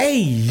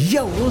Hey,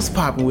 yo, what's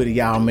poppin' with it,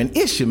 y'all, man?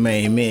 It's your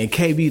main man,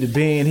 KB the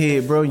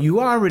Bandhead, bro. You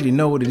already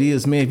know what it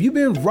is, man. If you've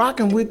been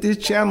rocking with this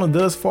channel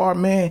thus far,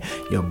 man,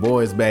 your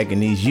boy's back in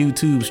these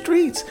YouTube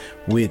streets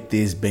with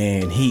this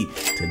band heat.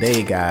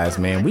 Today, guys,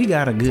 man, we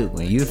got a good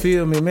one. You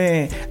feel me,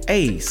 man?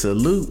 Hey,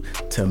 salute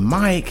to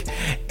Mike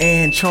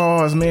and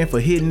Charles, man, for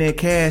hitting that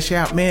cash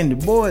out, man. The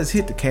boys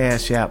hit the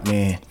cash out,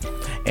 man.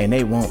 And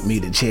they want me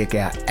to check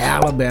out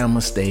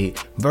Alabama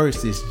State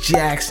versus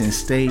Jackson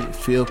State,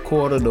 fifth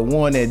quarter, the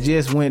one that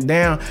just went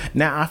down.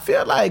 Now, I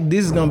feel like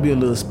this is going to be a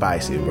little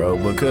spicy, bro,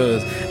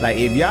 because, like,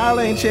 if y'all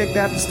ain't checked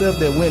out the stuff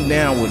that went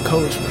down with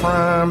Coach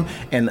Prime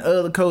and the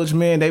other coach,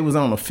 man, they was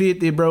on a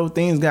 50, bro.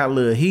 Things got a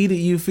little heated,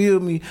 you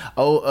feel me?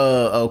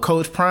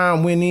 Coach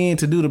Prime went in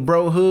to do the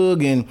bro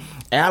hug, and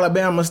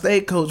Alabama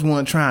State coach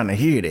wasn't trying to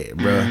hear that,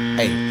 bro.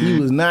 Hey, he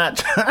was not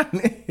trying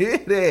to hear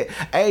that.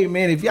 Hey,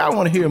 man, if y'all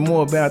want to hear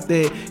more about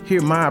that,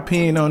 hear my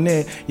opinion on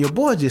that, your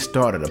boy just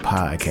started a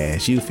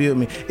podcast. You feel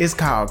me? It's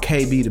called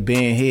KB the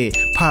Bandhead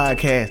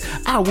Podcast.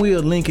 I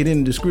will link it in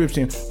the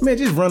description. Man,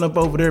 just run up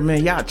over there,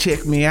 man. Y'all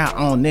check me out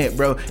on that,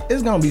 bro.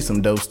 It's going to be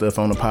some dope stuff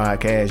on the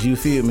podcast. You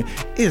feel me?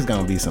 It's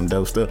going to be some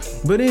dope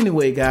stuff. But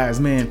anyway, guys,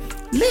 man,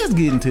 let's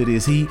get into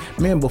this heat.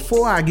 Man,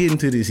 before I get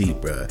into this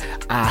heat, bro,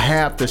 I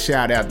have to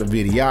shout out the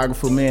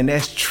videographer, man.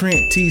 That's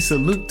Trent T.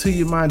 Salute to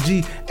you, my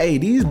G. Hey,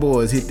 these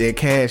boys hit that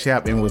cash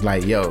app and was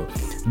like, yo,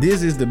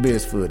 this is the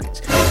best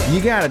footage.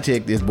 You gotta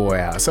check this boy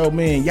out. So,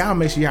 man, y'all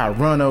make sure y'all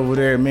run over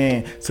there,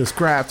 man.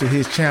 Subscribe to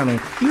his channel.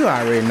 You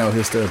already know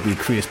his stuff be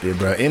crispy,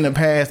 bro. In the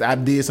past, I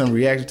did some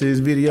reaction to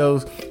his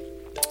videos.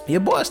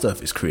 Your boy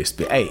stuff is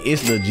crispy. Hey,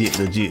 it's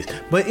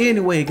legit. But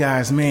anyway,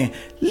 guys, man,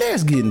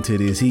 let's get into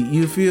this heat.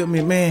 You feel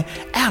me, man?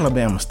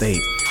 Alabama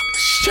State,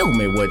 show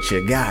me what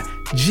you got.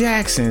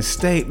 Jackson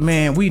State,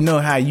 man, we know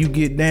how you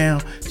get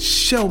down.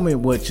 Show me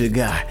what you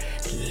got.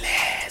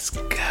 Let's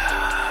go.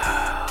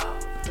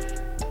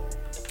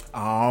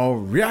 All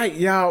right,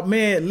 y'all,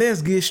 man,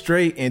 let's get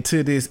straight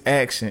into this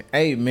action.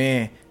 Hey,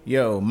 man,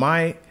 yo,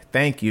 Mike,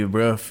 thank you,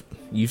 bro.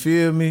 You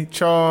feel me?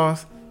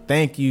 Charles,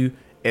 thank you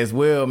as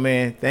well,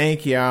 man.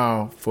 Thank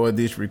y'all for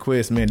this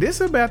request, man. This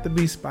is about to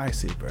be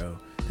spicy, bro.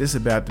 This is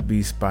about to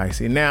be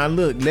spicy. Now,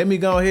 look, let me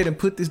go ahead and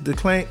put this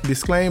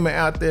disclaimer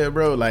out there,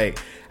 bro. Like,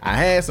 I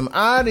had some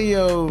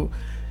audio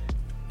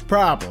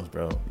problems,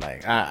 bro.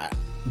 Like,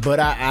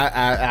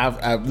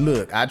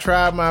 look, I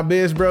tried my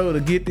best, bro, to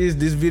get this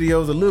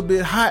video's a little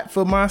bit hot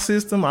for my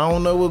system. I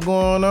don't know what's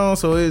going on,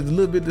 so it's a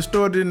little bit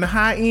distorted in the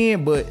high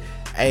end, but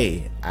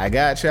hey, I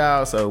got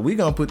y'all, so we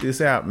gonna put this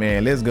out,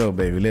 man. Let's go,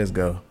 baby. Let's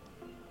go.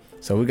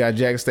 So we got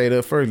Jackson State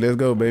up first. Let's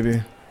go,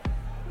 baby.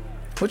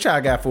 What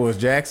y'all got for us,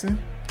 Jackson?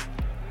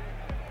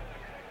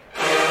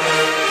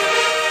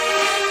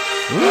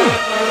 Ooh.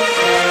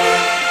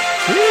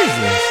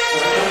 Jesus.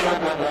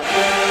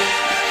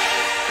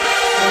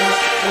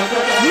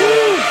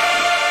 Woo.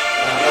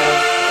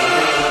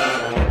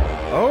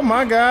 Oh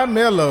my God,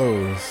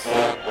 Mellows.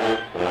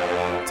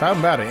 Talking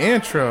about an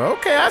intro.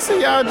 Okay, I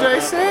see y'all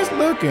J6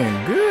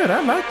 looking good.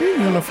 I like this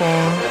uniform.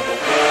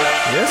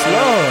 Yes,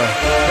 Lord.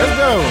 Let's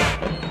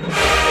go.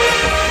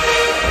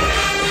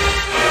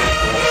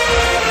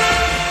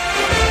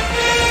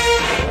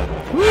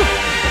 Woo.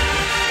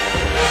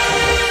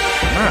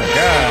 My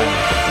God.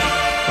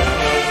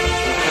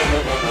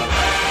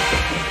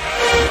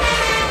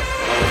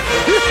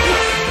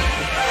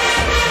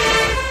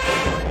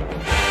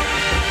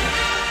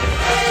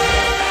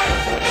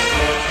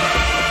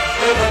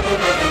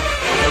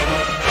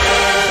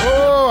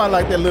 Oh, I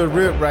like that little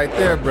rip right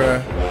there,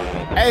 bruh.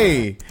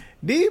 Hey,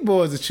 these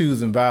boys are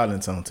choosing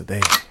violence on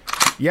today.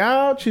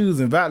 Y'all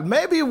choosing violence.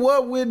 Maybe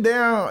what went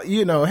down,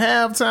 you know,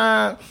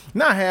 halftime,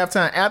 not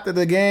halftime, after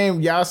the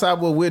game, y'all saw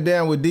what went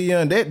down with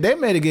Dion. That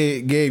may have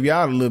gave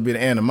y'all a little bit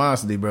of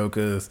animosity, bro,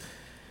 because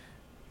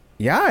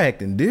y'all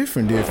acting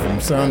different,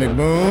 Sonic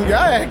Boom. Y'all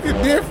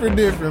acting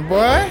different,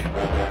 boy.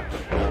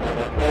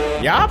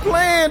 Y'all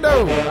playing,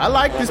 though. I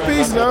like this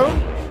piece, though.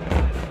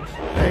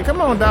 Hey, come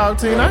on, dog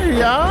team. I hear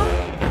y'all.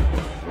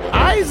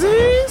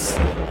 Izies.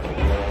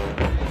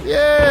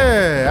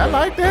 Yeah, I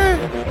like that.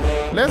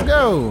 Let's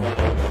go.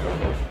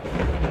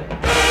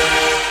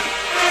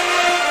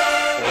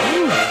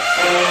 Ooh.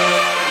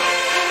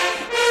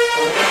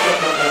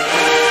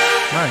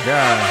 My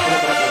God.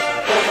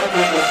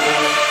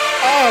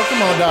 Oh,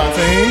 come on, dog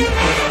team.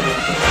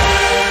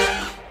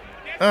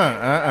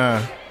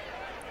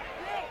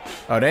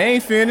 Oh, they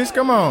ain't finished.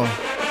 Come on.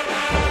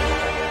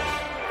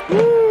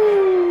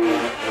 Woo.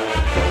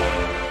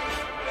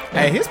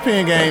 Hey, his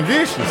pin game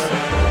vicious.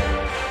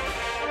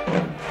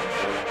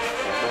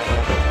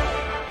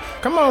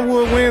 Come on,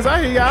 Woodwinds. I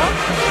hear y'all.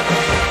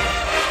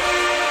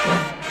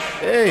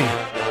 Hey.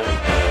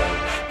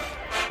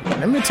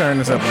 Let me turn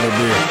this up a little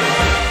bit.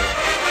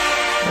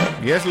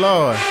 Yes,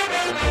 Lord.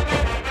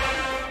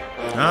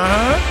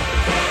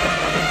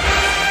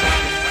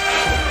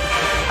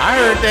 I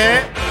heard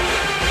that.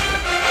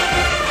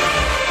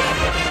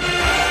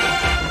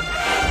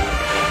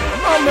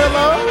 Come on,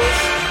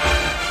 Mellows.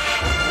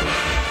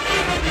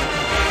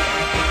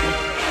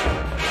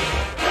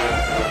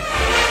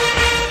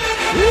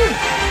 Woo.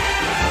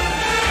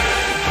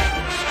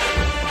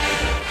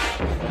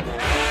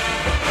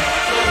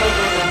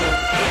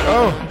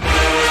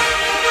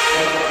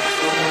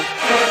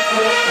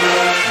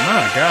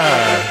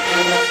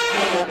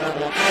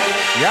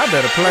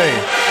 play.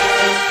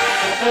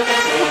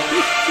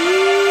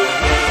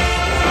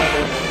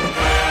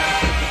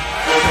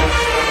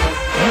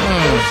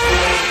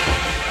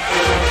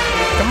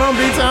 Come on,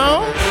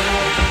 B-Tone.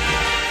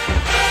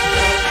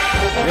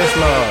 Yes,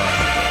 Lord.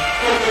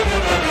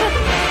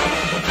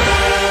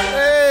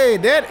 Hey,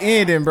 that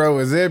ending, bro,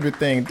 is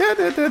everything.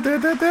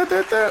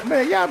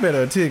 Man, y'all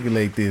better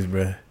articulate this,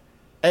 bro.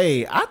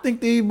 Hey, I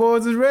think these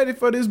boys is ready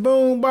for this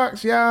boom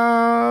box,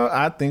 y'all.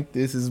 I think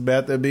this is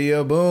about to be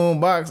a boom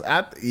box.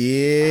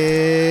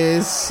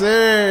 Yes,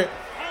 sir.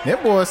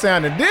 That boy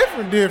sounded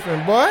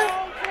different, boy.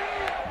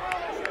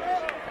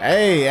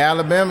 Hey,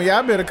 Alabama,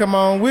 y'all better come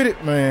on with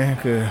it, man.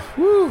 Cause,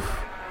 whew,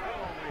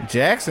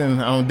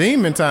 Jackson on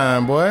demon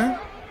time, boy.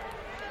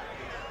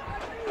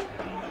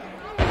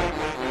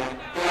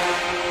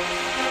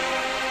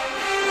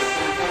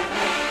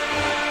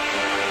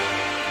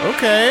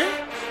 Okay.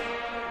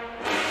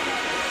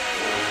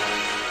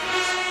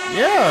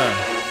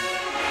 Yeah.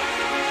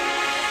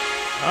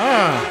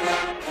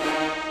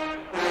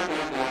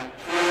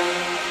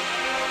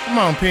 Come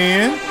on,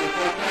 Penn.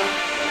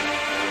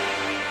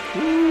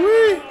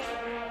 Woo-wee.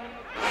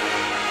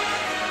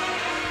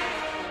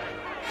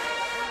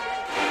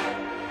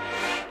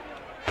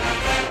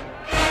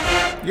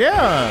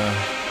 Yeah.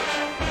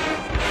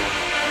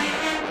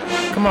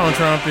 Come on,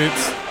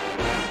 trumpets.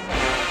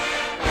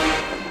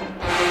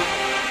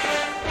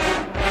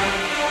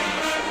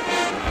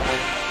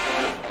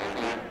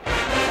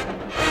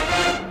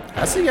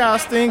 I see y'all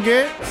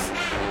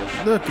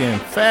Stingettes looking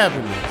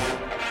fabulous.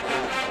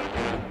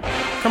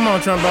 Come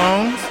on,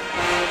 trombones.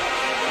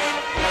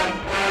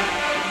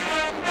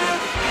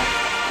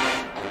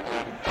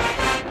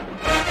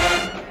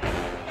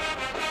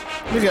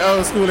 Look at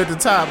old school at the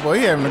top, boy.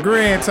 He having a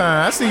grand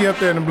time. I see you up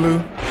there in the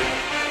blue.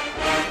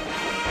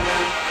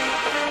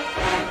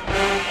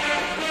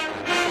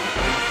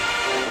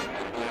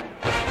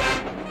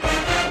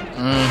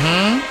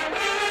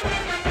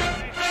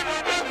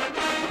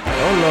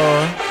 Oh,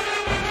 Lord.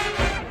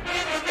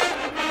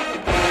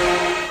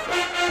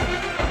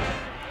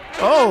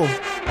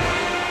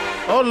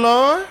 Oh,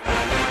 Lord.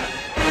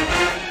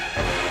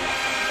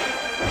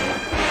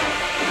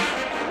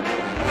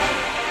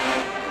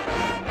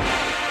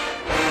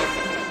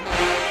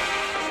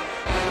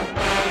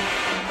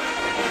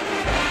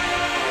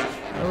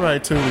 All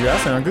right, Tootie,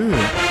 that sound good.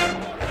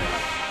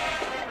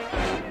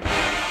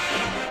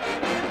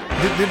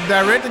 Did the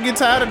director get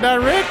tired of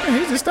directing? He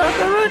just stopped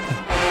directing.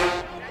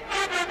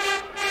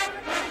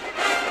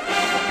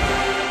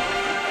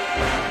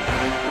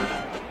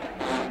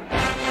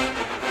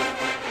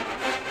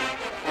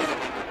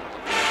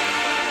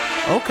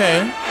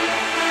 Okay.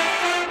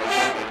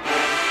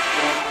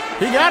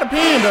 He got a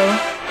pin, though.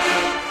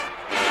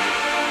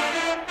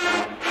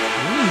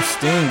 Ooh,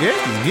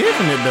 Stingettes is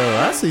giving it, though.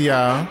 I see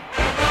y'all.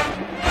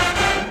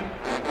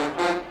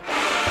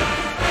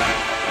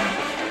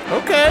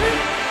 Okay.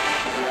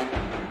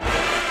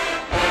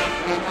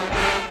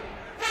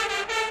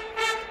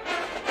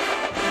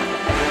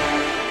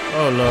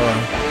 Oh, Lord.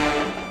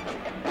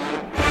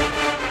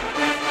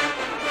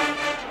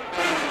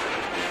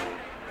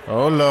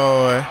 Oh,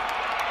 Lord.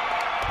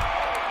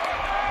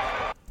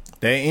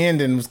 That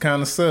ending was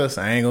kind of sus.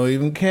 I ain't gonna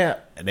even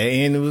cap. That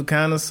ending was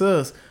kind of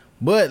sus.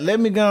 But let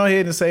me go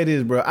ahead and say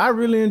this, bro. I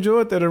really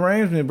enjoyed that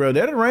arrangement, bro.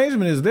 That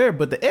arrangement is there,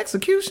 but the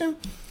execution,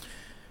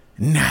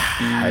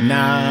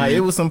 nah. It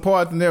was some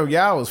parts in there.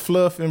 Y'all was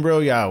fluffing, bro.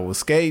 Y'all was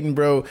skating,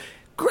 bro.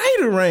 Great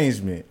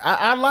arrangement.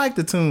 I like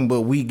the tune,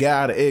 but we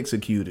gotta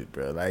execute it,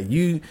 bro. Like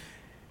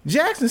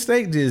Jackson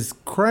State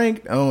just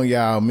cranked on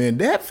y'all, man.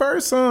 That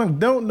first song,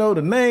 don't know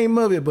the name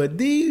of it, but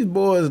these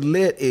boys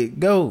let it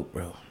go,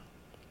 bro.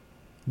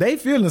 They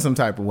feeling some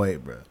type of way,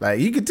 bro. Like,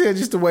 you can tell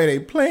just the way they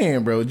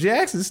playing, bro.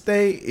 Jackson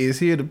State is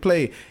here to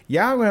play.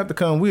 Y'all gonna have to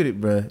come with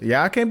it, bro.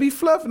 Y'all can't be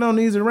fluffing on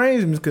these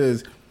arrangements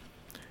because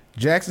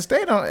Jackson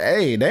State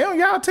they on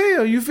y'all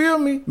tail. You feel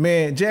me?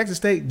 Man, Jackson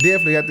State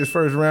definitely got this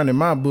first round in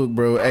my book,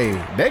 bro. Hey,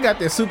 they got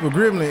that super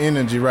gremlin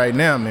energy right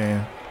now,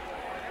 man.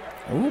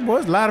 Ooh, boy,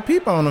 there's a lot of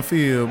people on the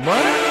field, boy.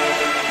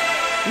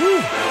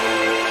 Woo.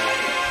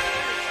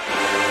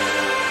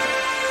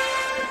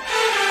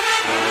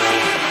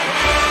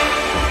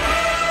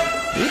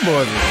 These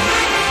boys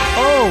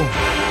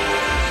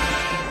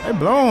they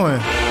blowing.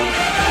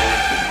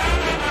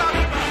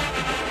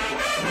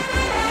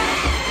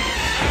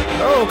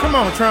 Oh, come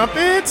on,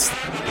 trumpets.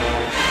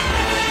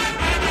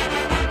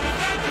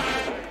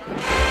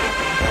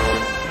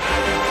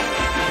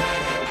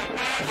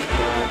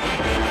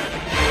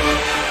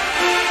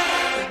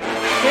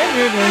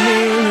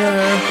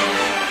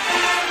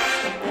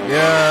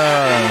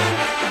 Yeah.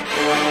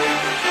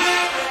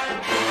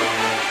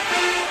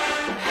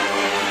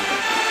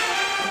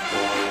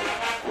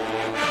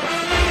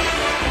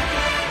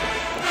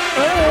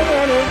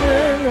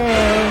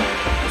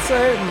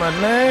 Say my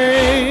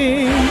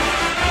name.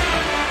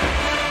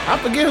 I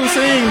forget who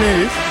sing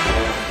this.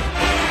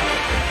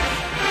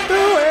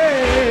 The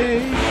way.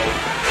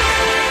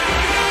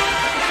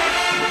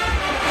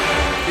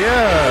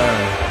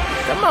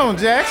 Yeah. Come on,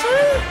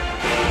 Jackson.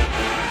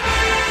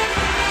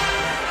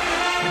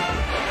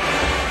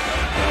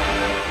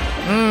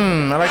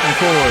 I like them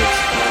chords.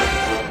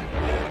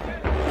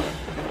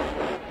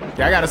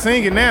 Y'all gotta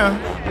sing it now.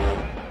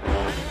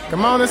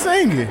 Come on and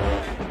sing it.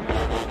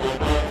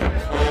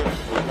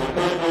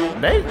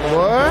 They,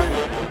 boy.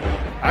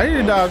 I hear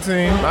you, dog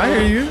team. I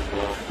hear you.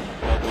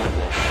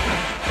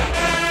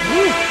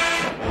 Woo.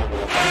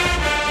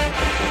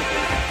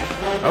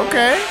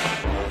 Okay.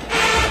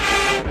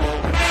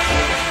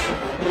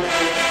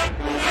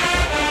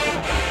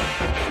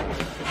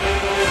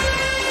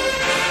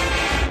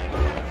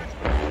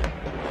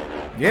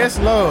 Yes,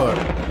 Lord.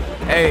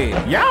 Hey,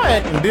 y'all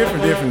acting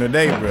different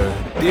today, bro.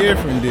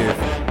 Different.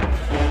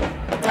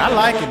 I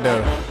like it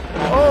though.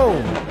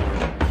 Oh,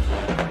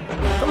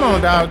 come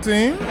on, dog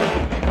team.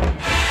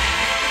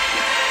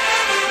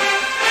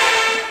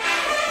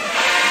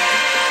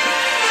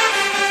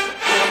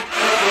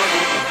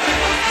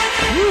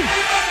 Woo.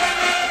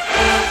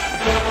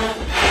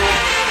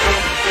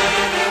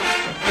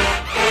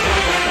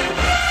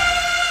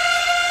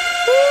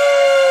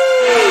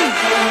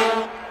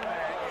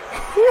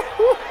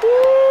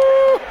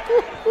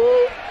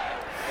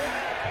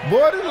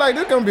 Boy,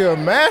 this gonna be a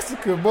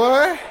massacre,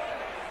 boy.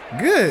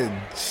 Good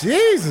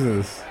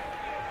Jesus.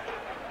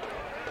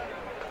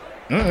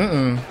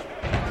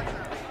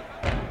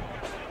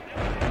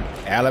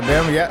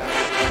 Alabama, yeah.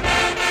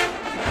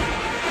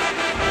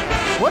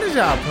 What is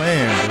y'all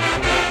playing, bro?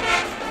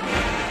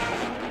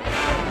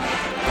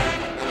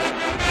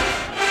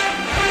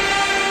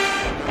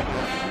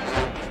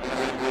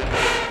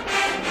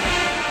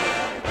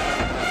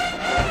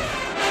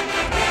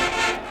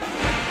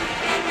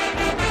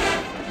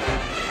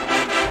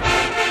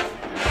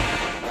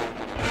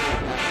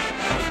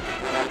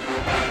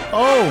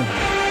 Oh.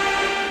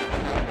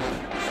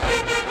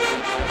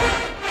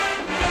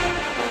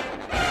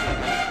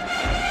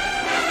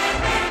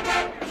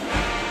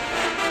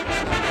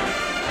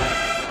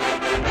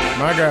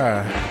 My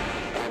God.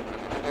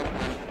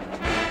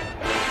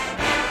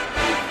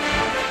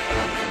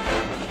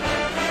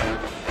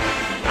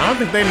 I don't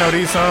think they know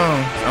these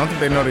songs.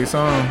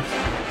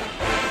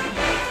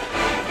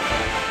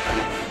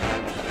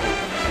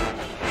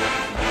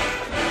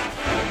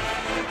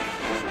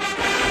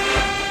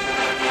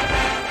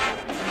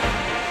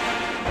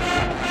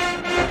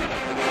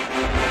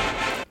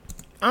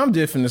 I'm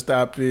just finna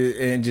stop it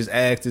and just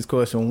ask this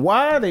question.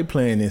 Why are they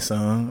playing this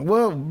song?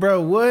 Well,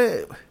 bro,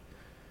 what?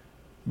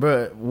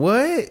 Bro,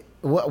 what?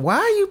 Why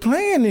are you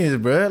playing this,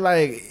 bro?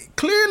 Like,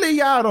 clearly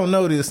y'all don't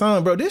know this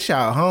song, bro. This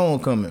y'all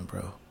homecoming,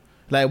 bro.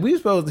 Like, we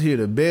supposed to hear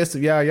the best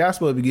of y'all. Y'all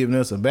supposed to be giving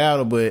us a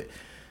battle, but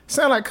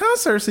sound like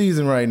concert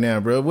season right now,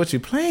 bro. What you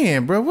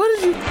playing, bro? What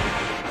are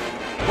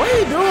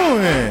you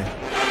doing?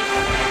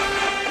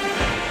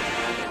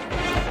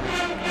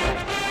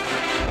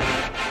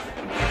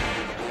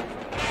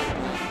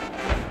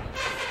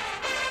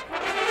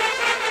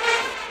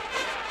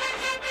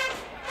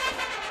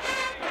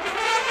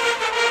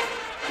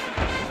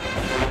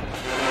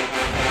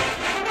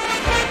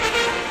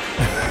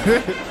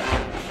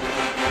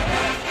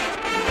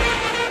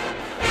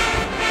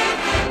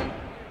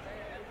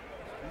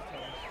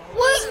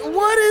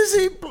 What is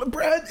he,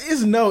 bro?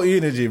 It's no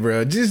energy,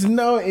 bro. Just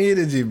no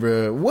energy,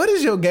 bro. What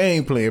is your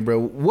game plan, bro?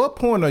 What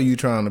point are you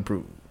trying to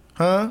prove?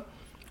 Huh?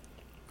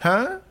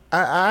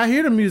 I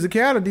hear the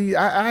musicality.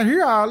 I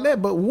hear all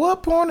that, but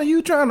what point are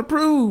you trying to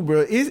prove,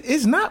 bro?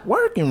 It's not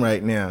working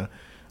right now.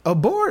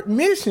 Abort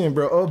mission,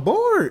 bro.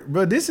 Abort,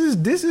 bro. This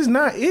is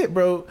not it,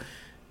 bro.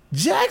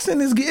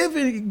 Jackson is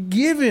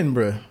giving,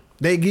 bro.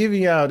 They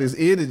giving y'all this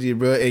energy,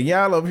 bro, and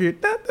y'all over here,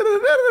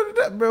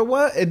 bro,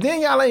 what? And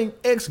then y'all ain't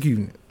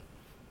executing it.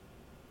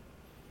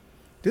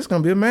 This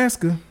gonna be a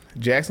massacre.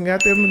 Jackson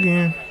got them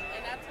again.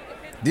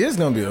 This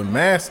gonna be a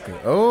massacre.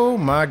 Oh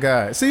my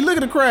God. See, look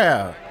at the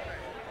crowd.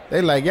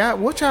 They like, y'all,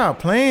 what y'all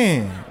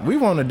playing? We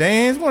want to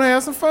dance, we want to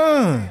have some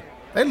fun.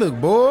 They look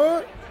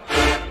bored.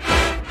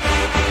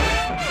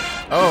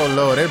 Oh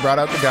Lord, they brought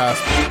out the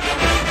gospel.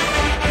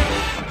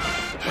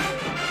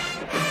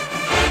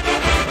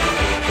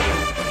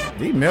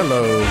 These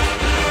mellows.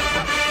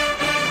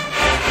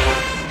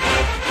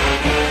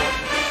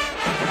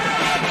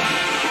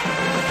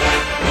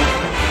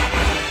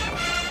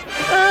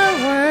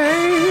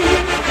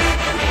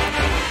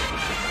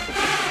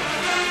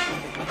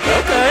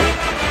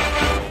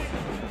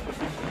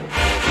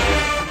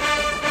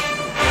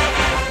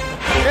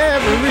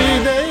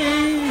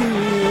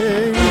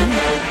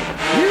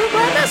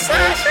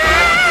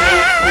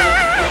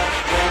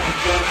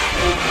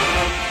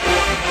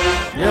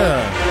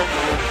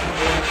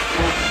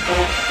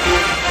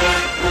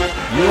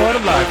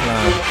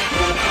 Lifeline.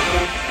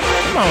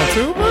 Come on,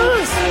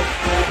 tubers.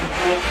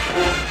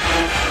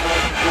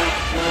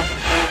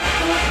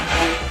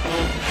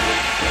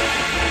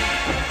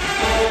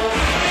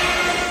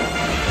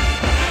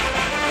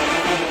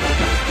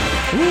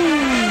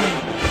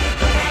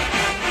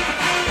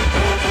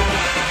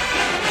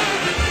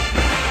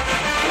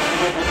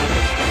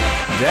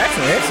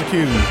 Jackson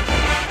executing.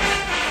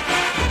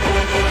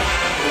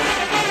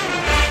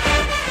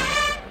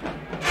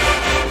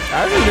 I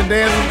see the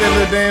dance, that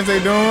little dance they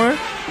doing.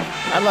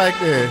 I like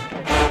that.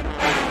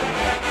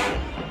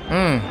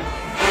 Oh,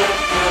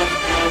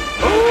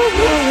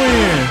 good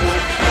win.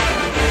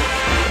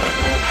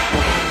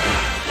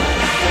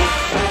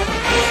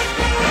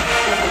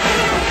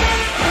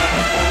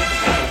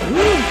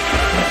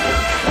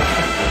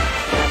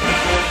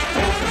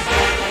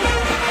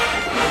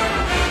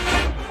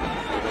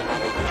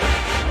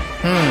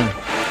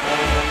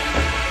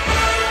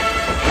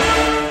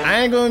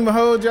 I ain't gonna even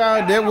hold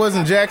y'all. That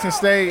wasn't Jackson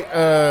State.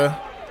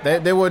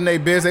 That wasn't their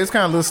best. They was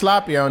kind of a little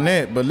sloppy on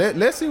that. But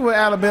let's see what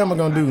Alabama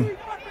gonna do.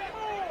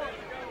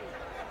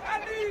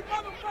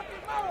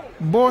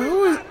 Boy,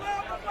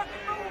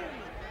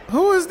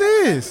 who is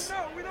this?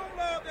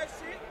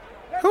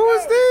 Who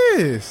is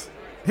this?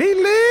 He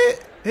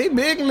lit. He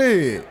big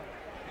lit.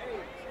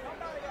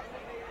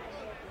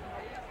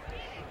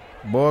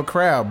 Boy,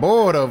 crowd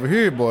bored over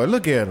here, boy.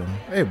 Look at him.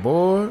 Hey,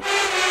 boy.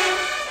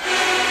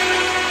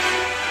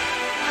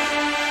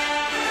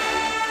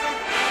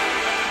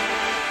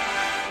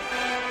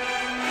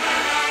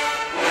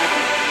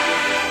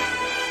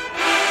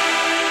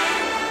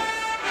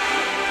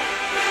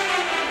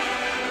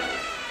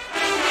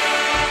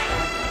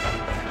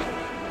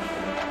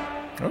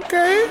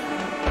 Okay.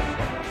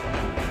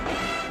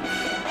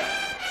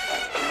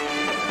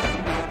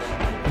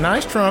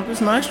 Nice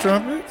trumpets, nice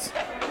trumpets.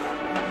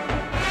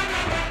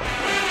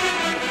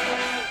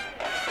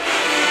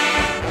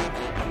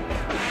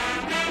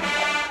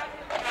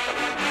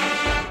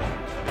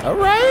 All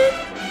right.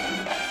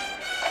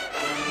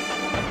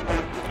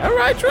 All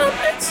right,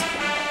 trumpets.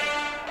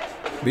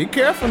 Be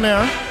careful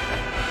now.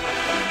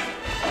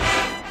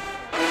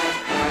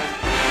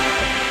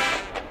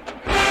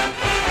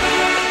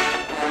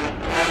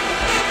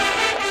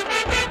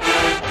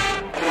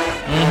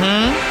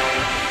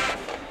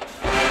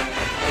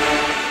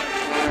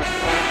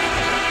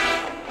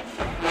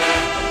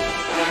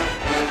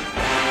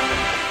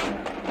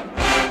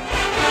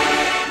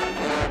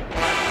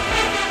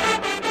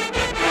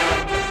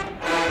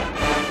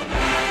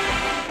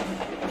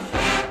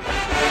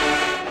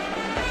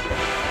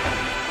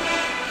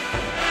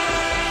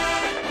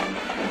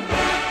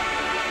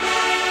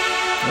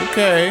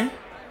 Okay.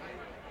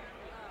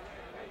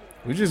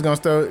 We just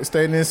gonna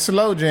stay in this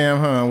slow jam,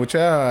 huh? With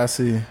y'all, I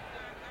see.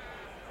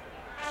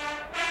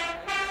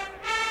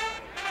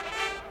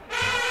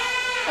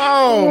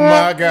 Oh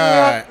my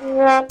God.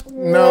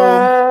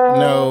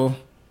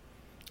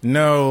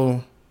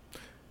 No.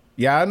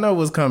 Y'all know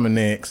what's coming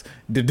next.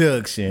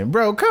 Deduction.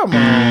 Bro, come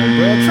on,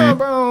 bro.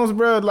 Trombones,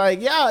 bro.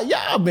 Like,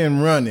 y'all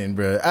been running,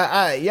 bro.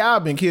 Y'all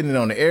been kidding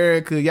on the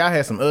air, cause y'all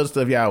had some other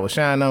stuff y'all was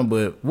shining on,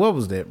 but what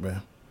was that, bro?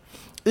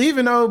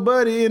 Even old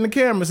buddy in the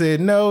camera said,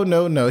 no.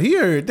 He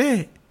heard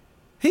that.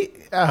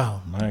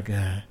 Oh my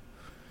God.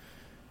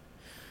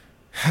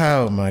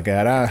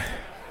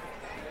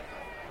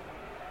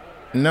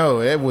 No,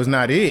 that was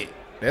not it.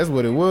 That's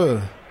what it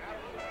was.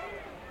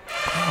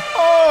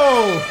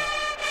 Oh,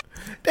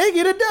 they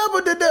get a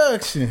double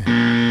deduction.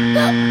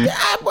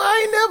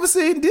 I ain't never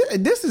seen this.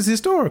 This is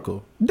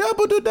historical.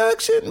 Double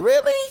deduction?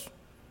 Really?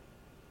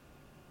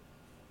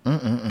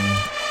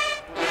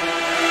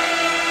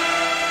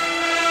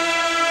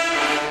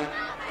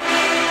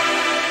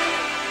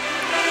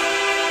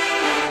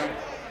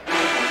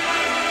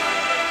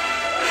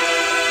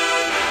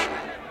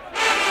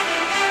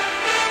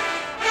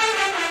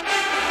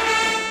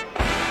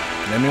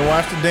 Let me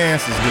watch the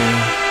dances, dude.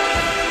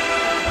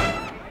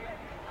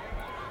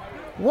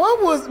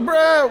 What was,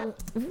 bro?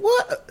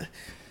 What?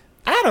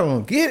 I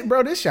don't get it,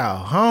 bro. This y'all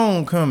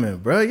homecoming,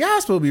 bro.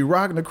 Y'all supposed to be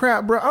rocking the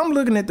crowd, bro. I'm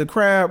looking at the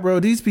crowd, bro.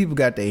 These people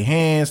got their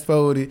hands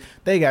folded.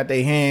 They got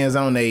their hands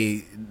on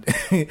their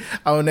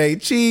on their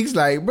cheeks.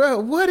 Like, bro,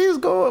 what is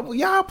going?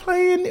 Y'all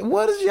playing?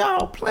 What is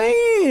y'all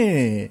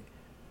playing?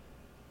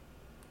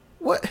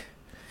 What?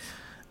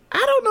 I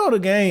don't know the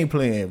game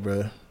plan,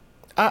 bro.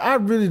 I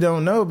really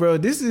don't know, bro.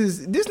 This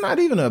not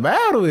even a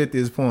battle at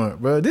this point,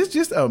 bro. This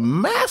just a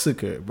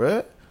massacre,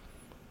 bro.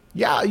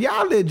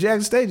 Y'all let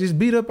Jackson State just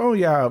beat up on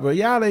y'all, bro.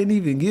 Y'all ain't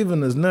even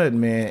giving us nothing,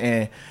 man.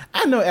 And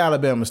I know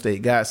Alabama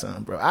State got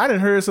something, bro. I done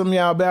heard some of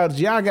y'all about it.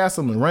 Y'all got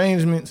some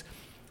arrangements.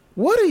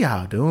 What are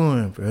y'all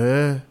doing,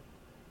 bro?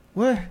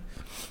 What?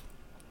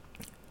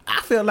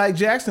 I felt like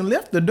Jackson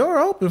left the door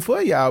open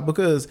for y'all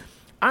because,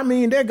 I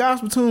mean, that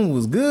gospel tune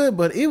was good,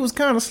 but it was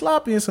kind of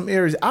sloppy in some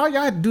areas. All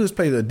y'all had to do is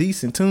play a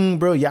decent tune,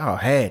 bro. Y'all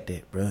had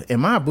that, bro. In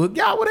my book,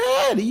 y'all would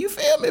have had it. You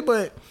feel me?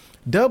 But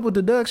double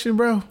deduction,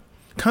 bro.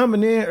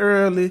 Coming in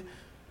early.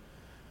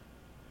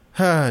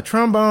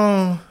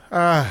 Trombone.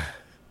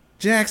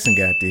 Jackson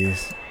got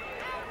this.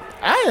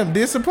 I am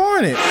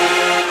disappointed.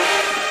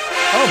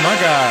 Oh, my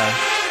God.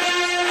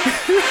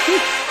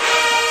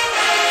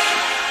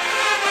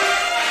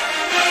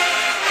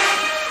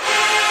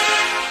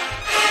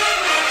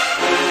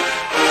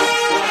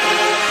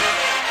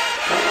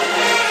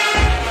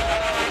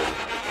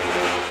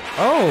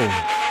 Oh,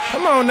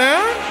 come on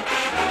now.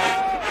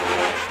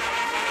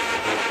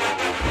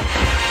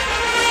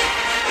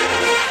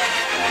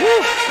 Woo.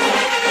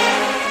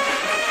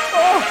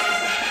 Oh.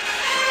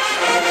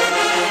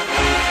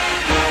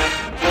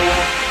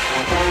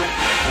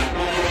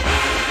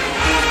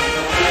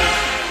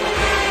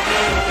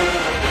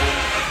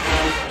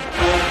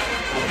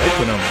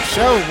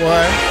 show,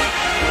 boy.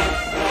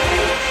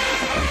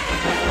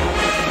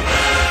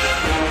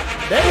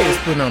 That is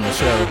putting on the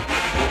show.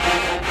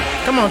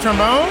 Come on,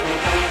 trombone.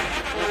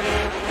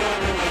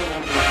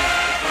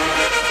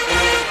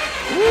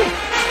 Woo.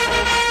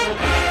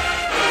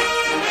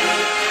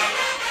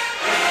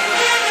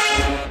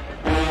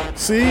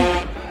 See,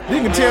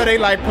 you can tell they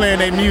like playing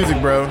their music,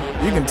 bro.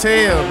 You can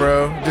tell,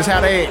 bro, just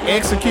how they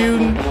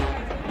executing.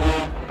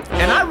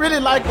 And I really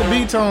like the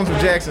beat tones of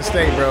Jackson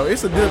State, bro.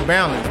 It's a good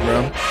balance,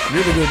 bro.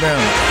 Really good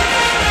balance.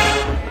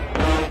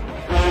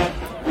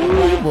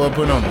 Ooh, you boy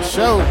putting on the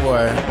show,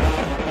 boy.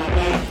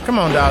 Come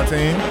on, dog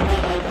team.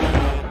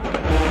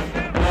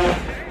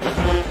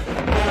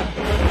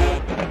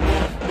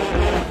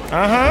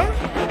 Uh-huh.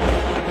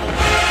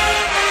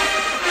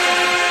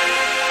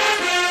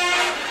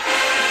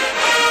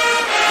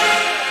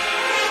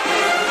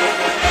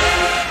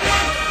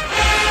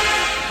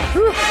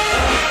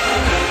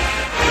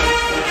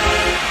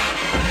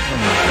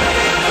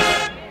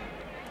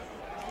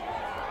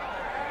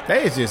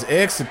 They is just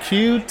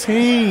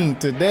executing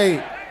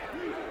today.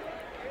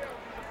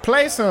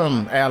 Play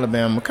something,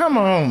 Alabama. Come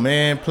on,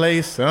 man.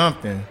 Play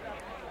something.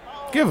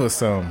 Give us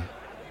something.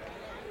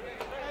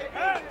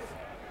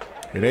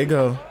 Here they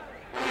go.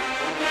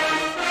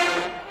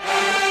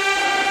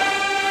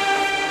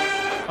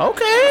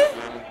 Okay.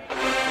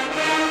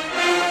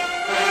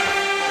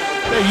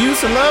 They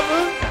used to love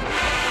her.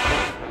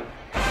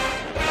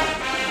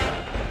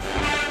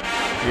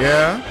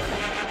 Yeah.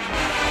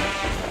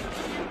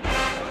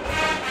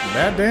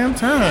 That damn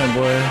time,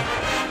 boy.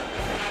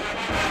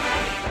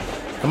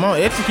 Come on,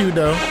 execute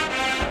though.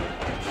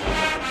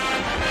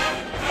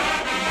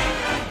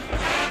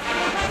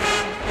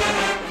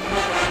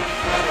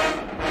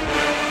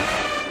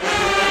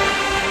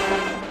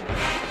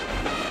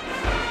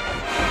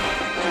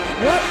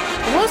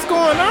 What's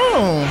going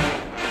on?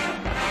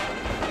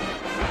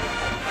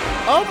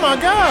 Oh my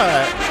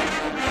God.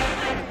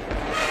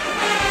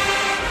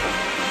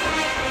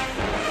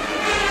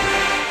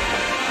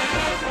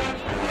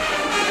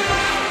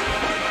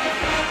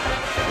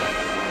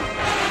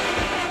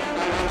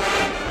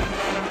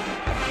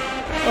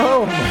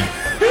 Oh my.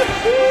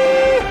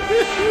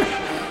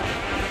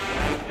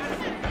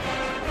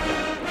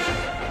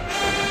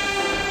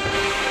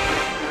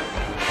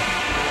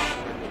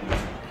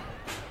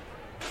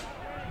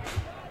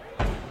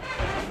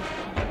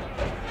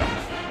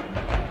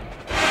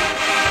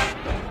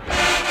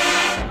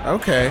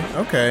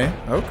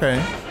 Okay.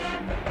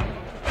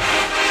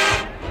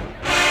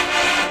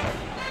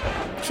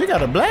 She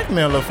got a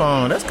blackmailer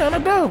phone. That's kind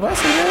of dope. I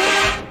see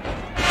that.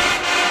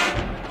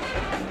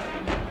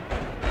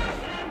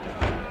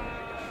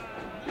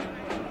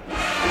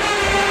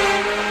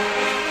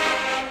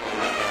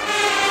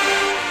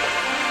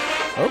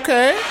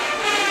 Okay.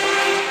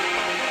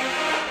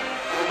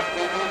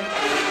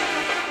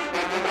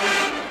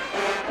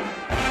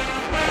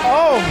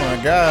 Oh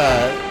my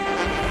God.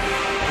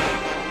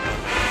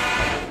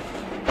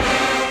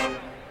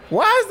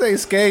 Why is they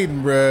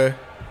skating, bruh?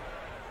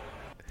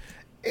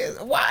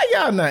 Why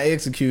y'all not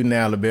executing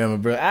Alabama,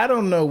 bruh? I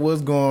don't know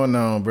what's going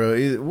on,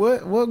 bruh.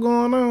 What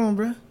going on,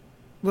 bruh?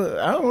 But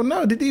I don't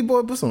know. Did these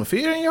boys put some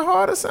fear in your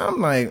heart or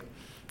something? Like,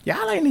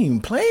 y'all ain't even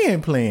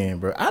playing,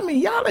 bro. I mean,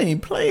 y'all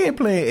ain't playing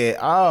at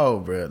all,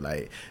 bro.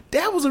 Like,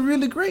 that was a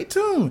really great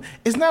tune.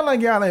 It's not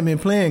like y'all ain't been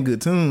playing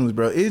good tunes,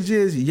 bro. It's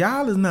just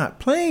y'all is not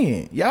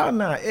playing. Y'all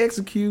not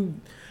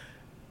executing.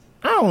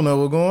 I don't know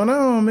what's going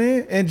on,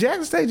 man. And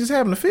Jackson State just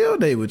having a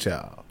field day with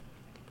y'all.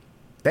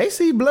 They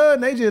see blood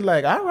and they just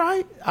like, all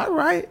right.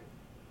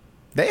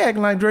 They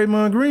acting like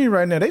Draymond Green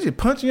right now. They just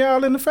punching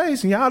y'all in the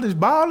face and y'all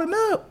just balling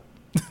up.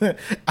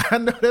 I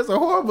know that's a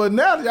horrible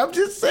analogy. I'm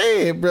just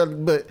saying, bro.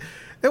 But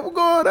what's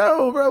going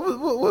on, bro?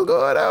 What's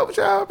going on with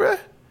y'all, bro?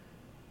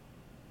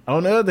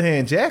 On the other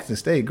hand, Jackson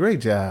State, great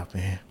job,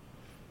 man.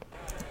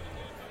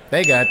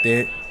 They got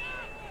that.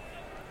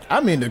 I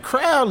mean, the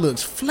crowd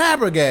looks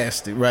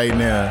flabbergasted right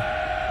now.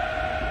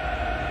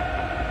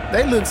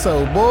 They look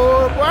so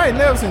bored. Boy, I ain't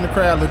never seen the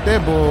crowd look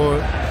that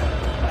bored.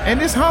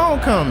 And it's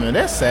homecoming.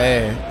 That's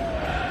sad.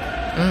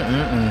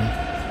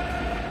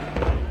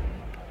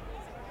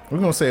 We're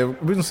gonna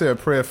say a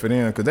prayer for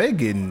them because they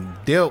getting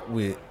dealt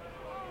with.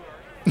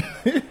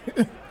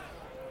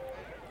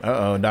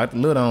 Uh-oh, Dr.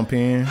 Little on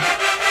pen.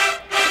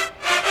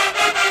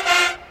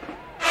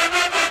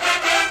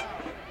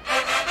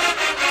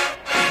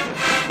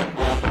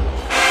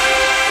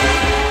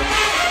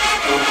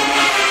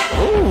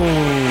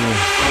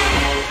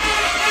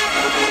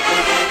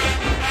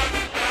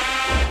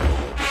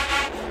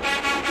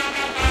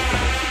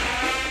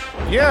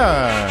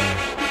 Yeah.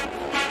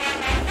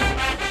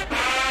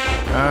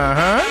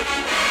 Uh-huh.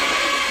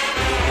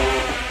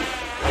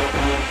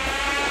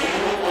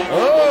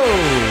 Oh.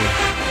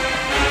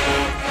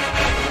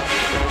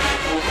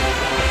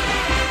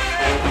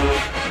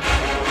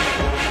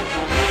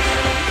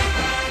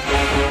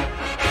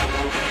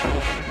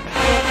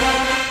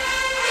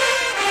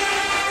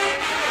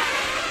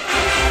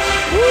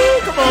 Woo,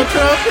 come on,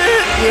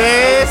 trumpet.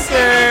 Yes,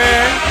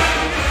 sir.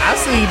 I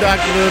see you,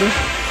 Dr. Little.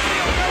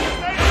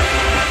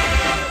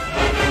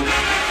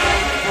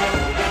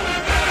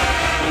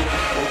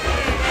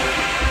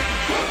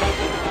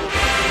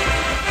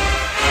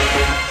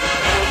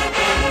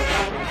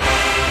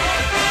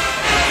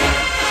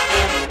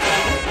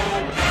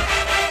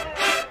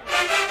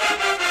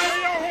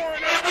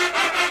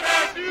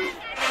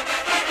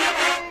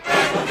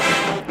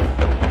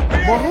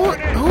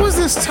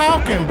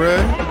 working,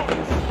 bruh.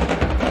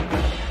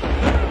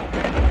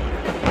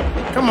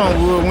 Come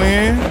on,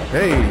 Woodwind.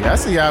 Hey, I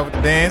see y'all with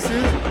the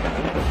dances.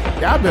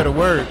 Y'all better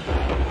work.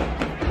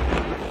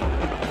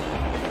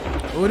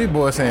 What these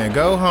boys saying?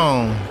 Go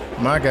home.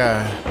 My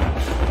God.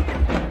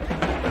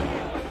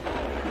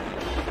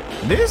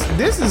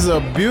 This is a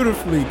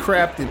beautifully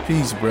crafted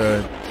piece,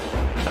 bruh.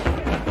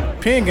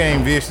 Pen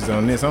game vicious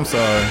on this. I'm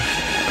sorry.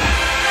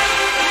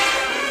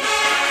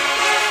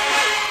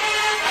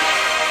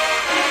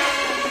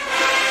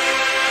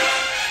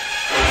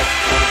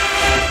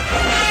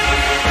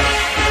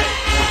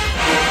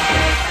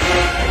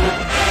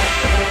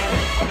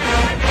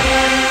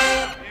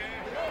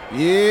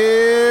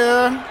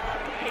 Yeah.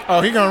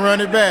 Oh, he gonna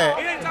run it back.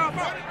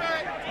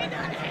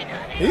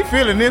 He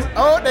feeling this.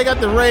 Oh, they got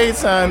the raid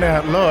sign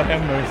out. Lord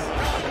have mercy.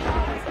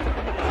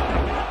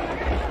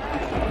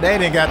 They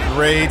didn't got the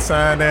raid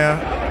sign out.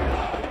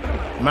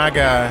 My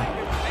God.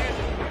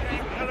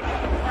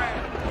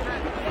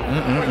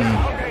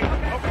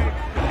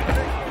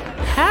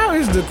 How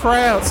is the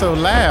crowd so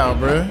loud,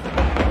 bruh?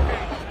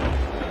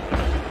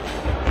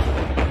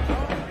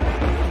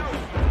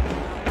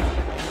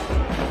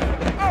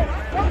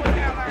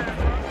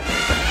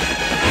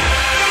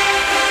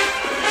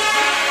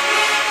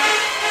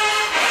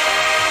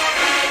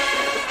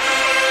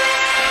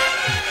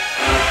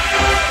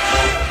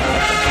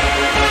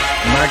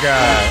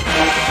 God.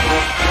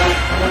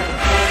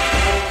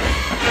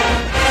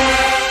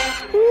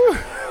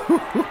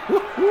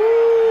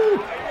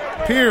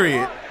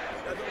 Period.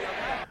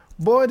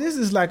 Boy, this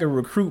is like a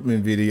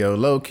recruitment video,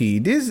 low key.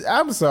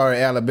 I'm sorry,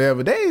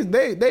 Alabama.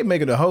 They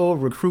make it a whole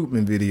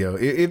recruitment video.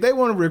 If they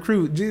want to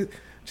recruit,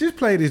 just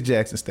play this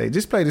Jackson State.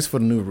 Just play this for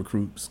the new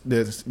recruits.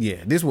 This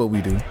is what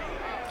we do.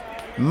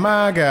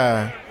 My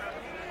God.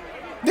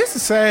 This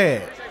is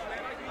sad.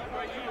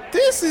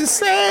 This is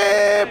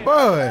sad,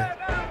 boy.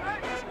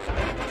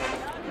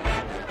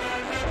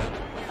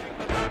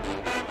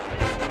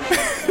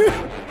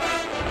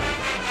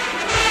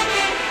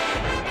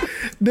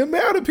 The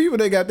amount of people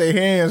that got their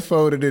hands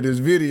folded in this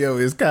video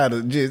is kind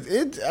of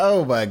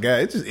oh my God,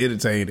 it's just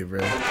entertaining,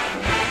 bro.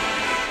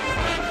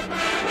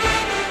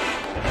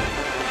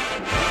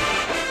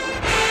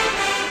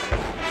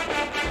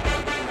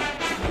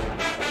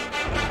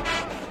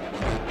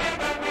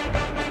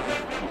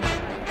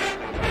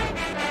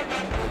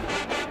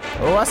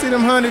 Oh, I see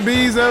them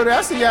honeybees over there.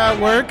 I see y'all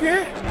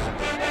working.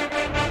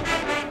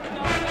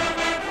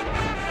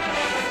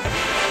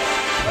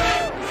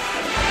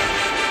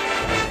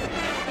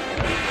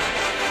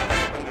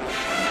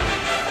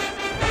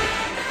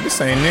 This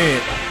ain't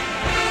it.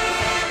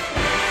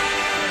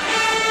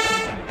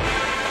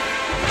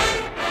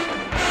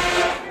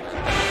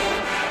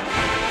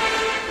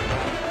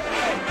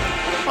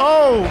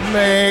 Oh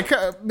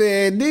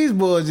man, these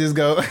boys just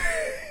go.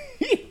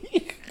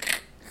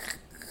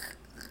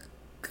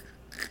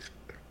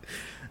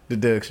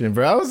 Deduction,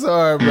 bro. I'm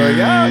sorry, bro.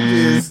 Y'all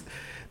just.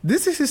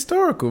 This is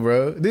historical,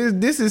 bro.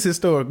 This is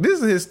historic. This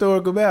is a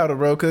historical battle,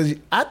 bro. Because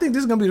I think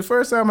this is gonna be the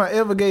first time I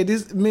ever gave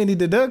this many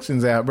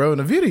deductions out, bro, in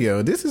a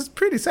video. This is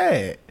pretty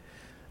sad.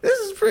 This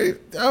is pretty.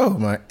 Oh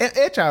my!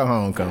 At y'all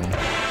homecoming.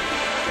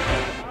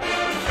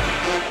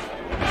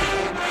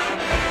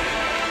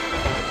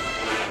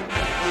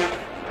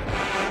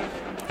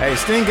 Hey,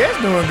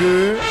 Stingett's doing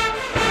good.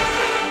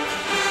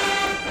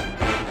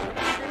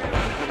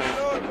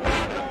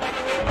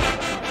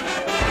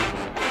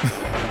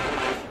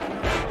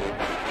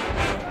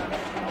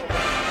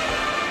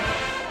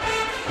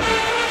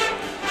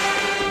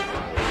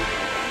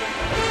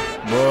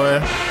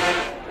 Boy,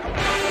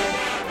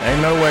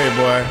 ain't no way,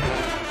 boy.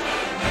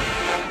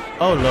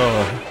 Oh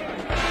Lord.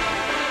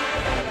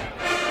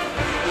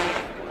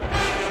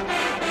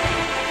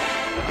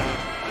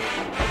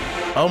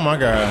 Oh my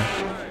God.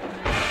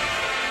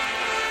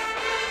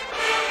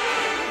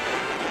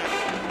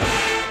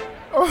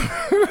 Oh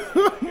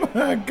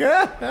my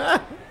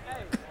God.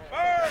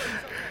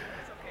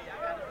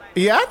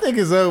 Yeah, I think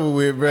it's over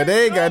with, bro.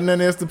 They ain't got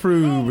nothing else to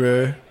prove,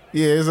 bro.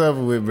 Yeah, it's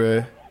over with,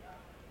 bro.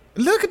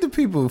 Look at the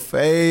people's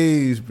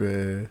face,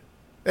 bro.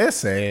 That's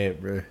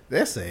sad, bro.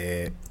 That's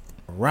sad.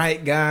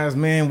 Right, guys,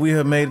 man, we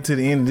have made it to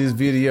the end of this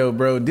video,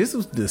 bro. This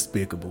was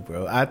despicable,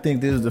 bro. I think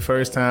this is the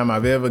first time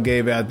I've ever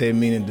gave out that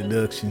many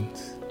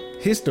deductions.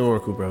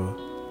 Historical, bro.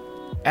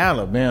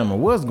 Alabama,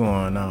 what's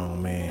going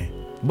on, man?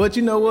 But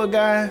you know what,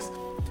 guys?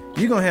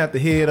 You're going to have to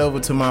head over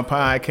to my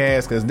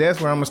podcast because that's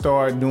where I'm going to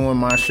start doing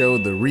my show,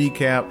 The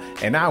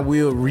Recap, and I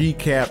will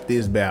recap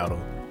this battle.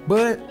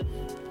 But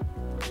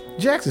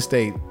Jackson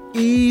State,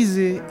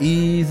 easy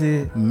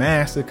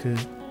massacre.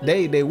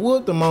 They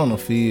whooped them on the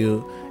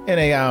field, and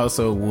they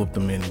also whooped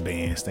them in the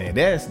bandstand.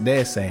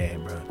 That's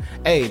sad, bro.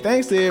 Hey,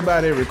 thanks to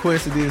everybody that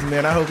requested this,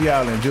 man. I hope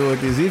y'all enjoyed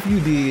this. If you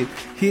did,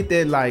 hit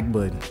that like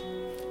button.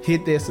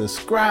 Hit that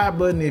subscribe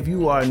button if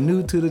you are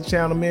new to the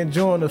channel, man.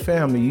 Join the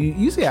family.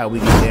 You see how we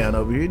get down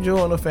over here.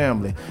 Join the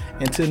family.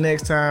 Until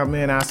next time,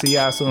 man, I'll see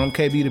y'all soon. I'm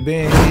KB the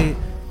Bandhead.